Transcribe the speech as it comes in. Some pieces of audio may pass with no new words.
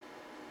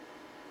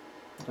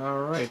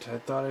Alright, I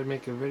thought I'd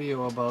make a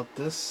video about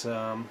this.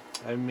 I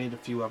made a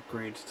few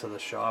upgrades to the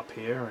shop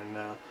here, and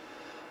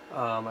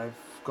I've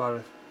got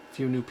a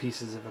few new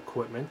pieces of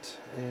equipment,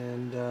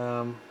 and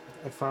I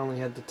finally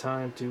had the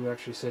time to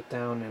actually sit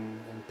down and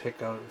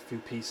pick out a few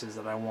pieces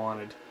that I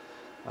wanted.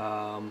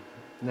 Now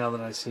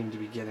that I seem to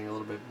be getting a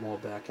little bit more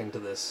back into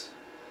this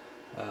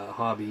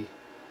hobby.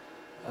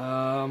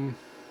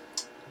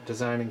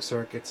 Designing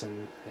circuits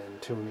and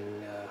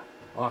tuning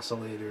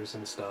oscillators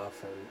and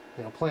stuff,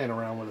 and playing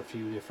around with a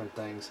few different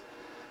things.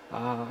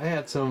 I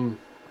had a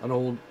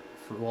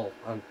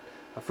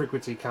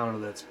frequency counter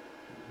that's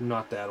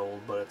not that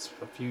old, but it's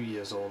a few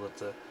years old.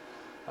 It's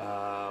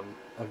a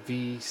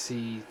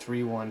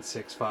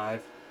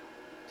VC3165.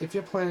 If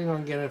you're planning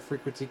on getting a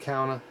frequency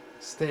counter,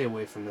 stay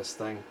away from this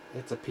thing.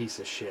 It's a piece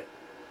of shit.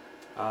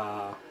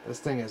 This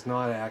thing is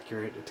not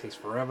accurate. It takes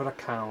forever to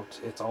count.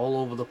 It's all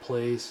over the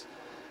place.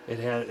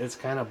 It's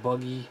kind of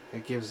buggy.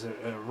 It gives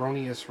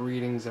erroneous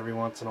readings every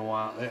once in a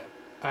while.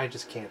 I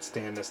just can't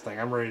stand this thing.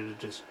 I'm ready to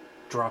just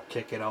drop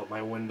kick it out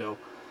my window.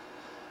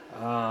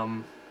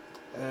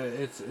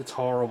 It's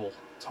horrible.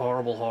 It's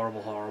horrible,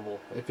 horrible, horrible.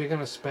 If you're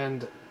gonna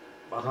spend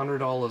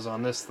 $100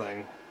 on this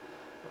thing,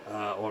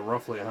 or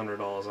roughly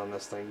 $100 on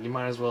this thing, you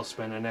might as well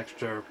spend an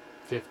extra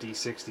 $50,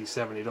 $60,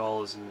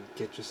 $70 and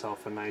get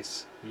yourself a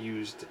nice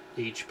used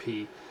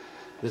HP.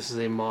 This is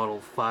a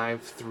model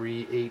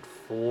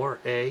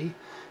 5384A,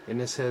 and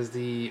this has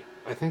I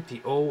think the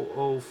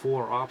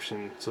 004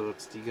 option, so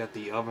you got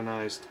the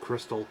ovenized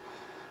crystal.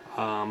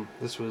 I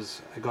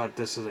got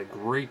this as a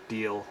great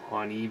deal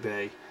on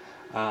eBay.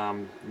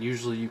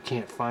 Usually you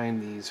can't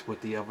find these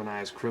with the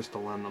ovenized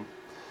crystal in them.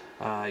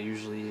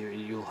 Usually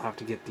you'll have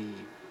to get the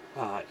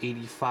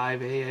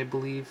 85A, I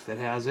believe, that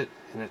has it,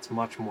 and it's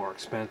much more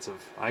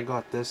expensive. I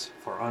got this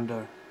for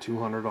under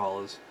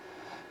 $200.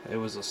 It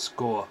was a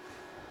score.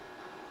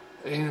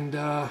 And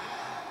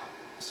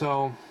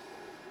so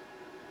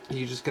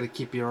you just got to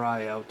keep your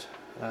eye out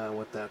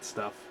with that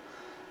stuff.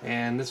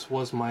 And this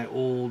was my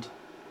old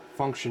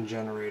function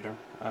generator.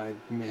 I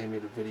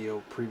made a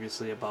video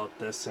previously about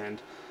this, and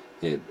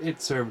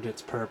it served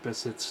its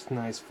purpose. It's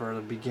nice for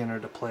the beginner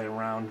to play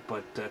around,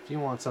 but if you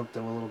want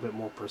something a little bit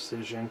more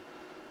precision,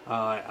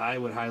 I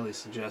would highly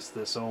suggest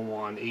this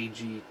 01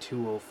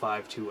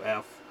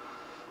 AG2052F.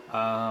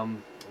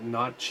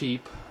 Not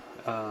cheap,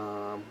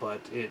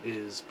 but it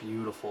is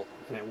beautiful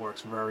and it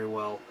works very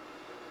well.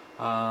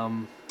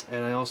 And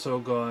I also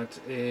got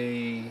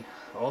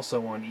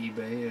also on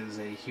eBay is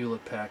a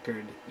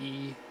Hewlett-Packard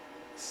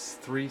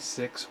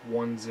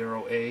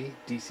E3610A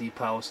DC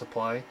power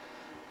supply,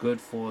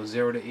 good for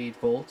 0 to 8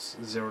 volts,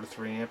 0 to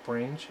 3 amp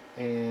range,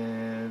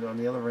 and on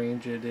the other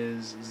range it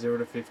is 0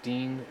 to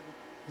 15,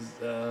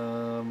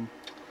 0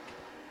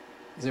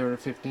 to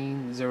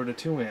 15, 0 to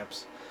 2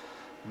 amps.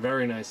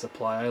 Very nice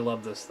supply. I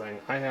love this thing.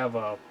 I have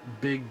a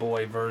big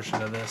boy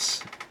version of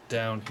this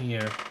down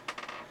here.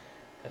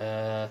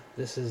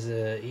 This is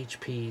a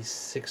HP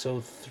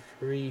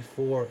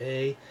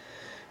 6034A,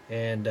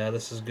 and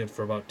this is good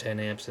for about 10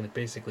 amps, and it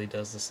basically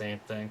does the same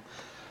thing.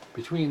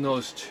 Between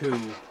those two,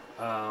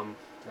 I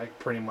can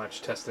pretty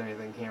much test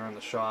anything here in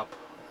the shop.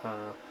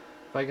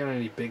 If I got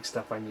any big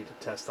stuff I need to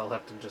test, I'll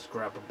have to just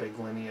grab a big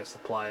linear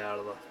supply out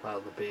of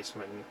the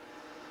basement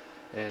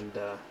and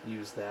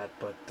use that.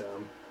 But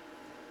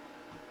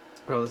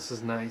well, this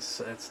is nice.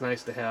 It's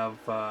nice to have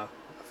a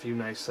few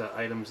nice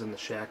items in the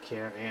shack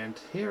here. And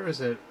here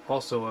is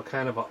also a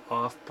kind of a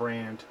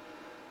off-brand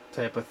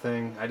type of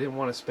thing. I didn't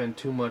want to spend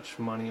too much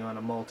money on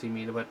a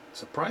multimeter, but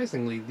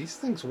surprisingly, these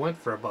things went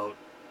for about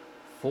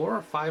 $400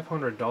 or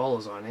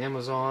 $500 on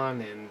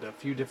Amazon and a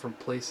few different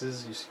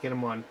places. You can get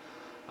them on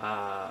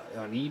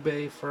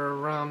eBay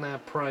for around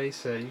that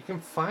price. You can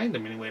find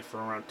them anyway for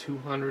around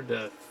 $200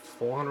 to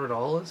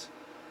 $400.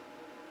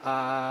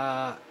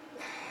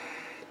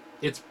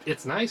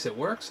 It's nice. It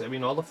works. I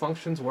mean, all the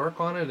functions work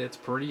on it. It's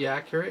pretty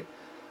accurate,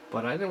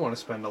 but I didn't want to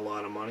spend a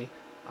lot of money.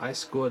 I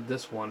scored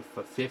this one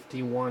for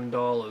 $51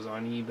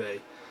 on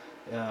eBay.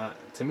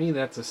 To me,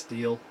 that's a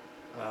steal.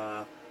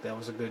 That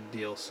was a good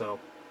deal. So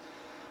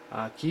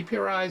keep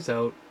your eyes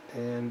out,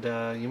 and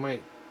you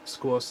might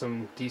score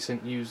some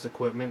decent used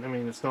equipment. I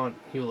mean, it's not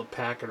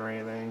Hewlett-Packard or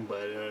anything,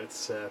 but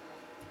it's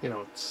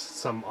it's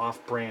some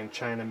off-brand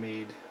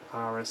China-made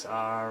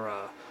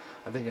RSR.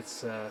 I think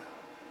it's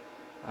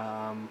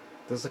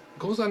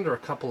goes under a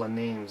couple of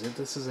names.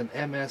 This is an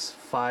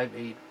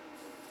MS58.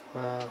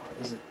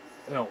 Is it?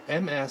 No,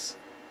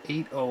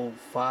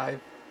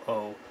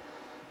 MS8050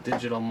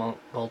 digital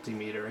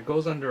multimeter. It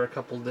goes under a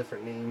couple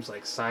different names,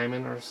 like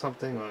Simon or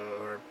something,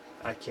 or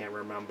I can't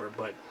remember.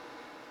 But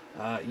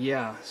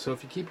yeah. So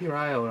if you keep your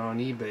eye out on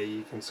eBay,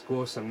 you can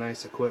score some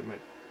nice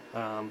equipment.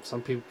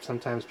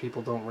 Sometimes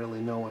people don't really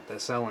know what they're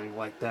selling,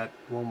 like that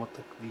one with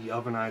the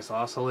ovenized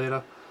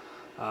oscillator.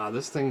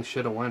 This thing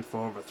should have went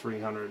for over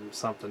 300 and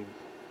something,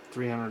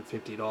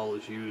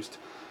 $350 used,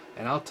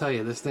 and I'll tell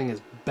you, this thing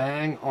is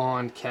bang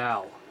on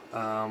cal.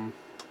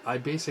 I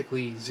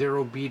basically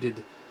zero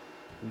beated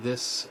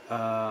this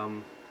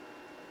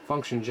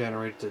function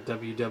generated to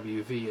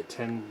WWV at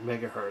 10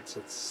 megahertz.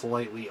 It's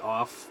slightly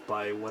off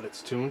by what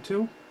it's tuned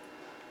to,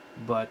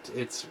 but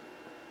it's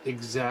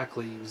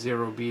exactly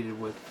zero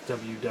beated with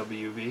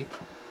WWV.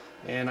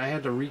 And I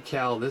had to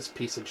recal this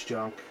piece of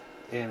junk,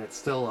 and it's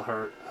still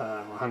 100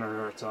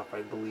 hertz off,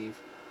 I believe.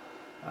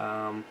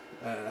 I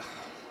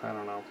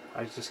don't know.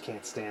 I just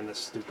can't stand this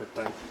stupid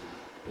thing.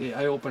 Yeah,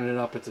 I opened it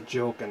up. It's a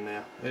joke in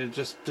there.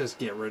 Just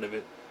get rid of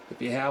it.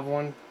 If you have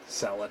one,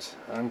 sell it.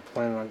 I'm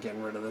planning on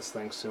getting rid of this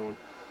thing soon.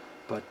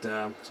 But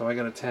so I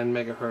got a 10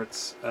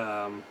 megahertz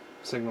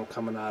signal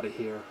coming out of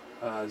here,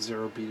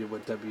 zero beated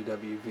with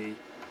WWV,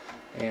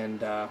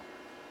 and I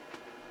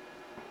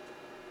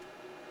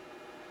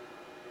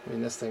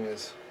mean, this thing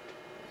is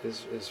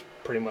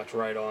pretty much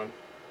right on.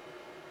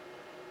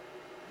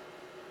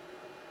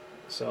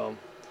 So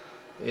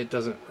it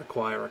doesn't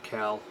require a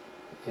cal,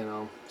 you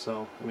know.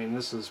 So I mean,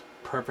 this is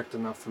perfect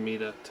enough for me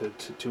to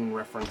tune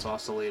reference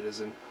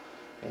oscillators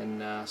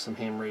and some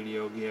ham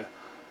radio gear.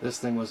 This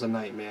thing was a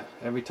nightmare.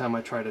 Every time I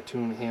try to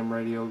tune a ham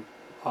radio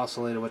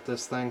oscillator with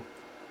this thing,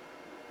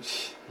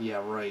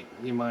 yeah, right.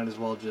 You might as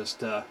well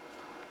just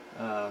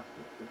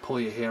pull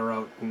your hair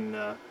out and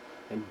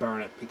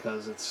burn it,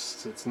 because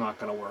it's not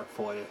going to work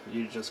for you.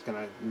 You're just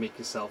going to make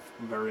yourself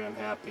very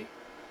unhappy.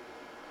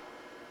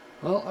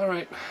 Well, all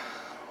right.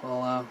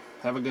 Well,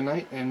 have a good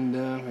night, and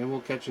we'll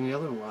catch you in the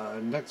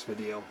other next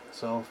video.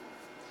 So,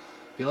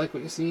 if you like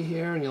what you see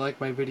here and you like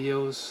my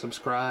videos,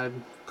 subscribe,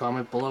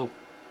 comment below.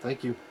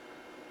 Thank you.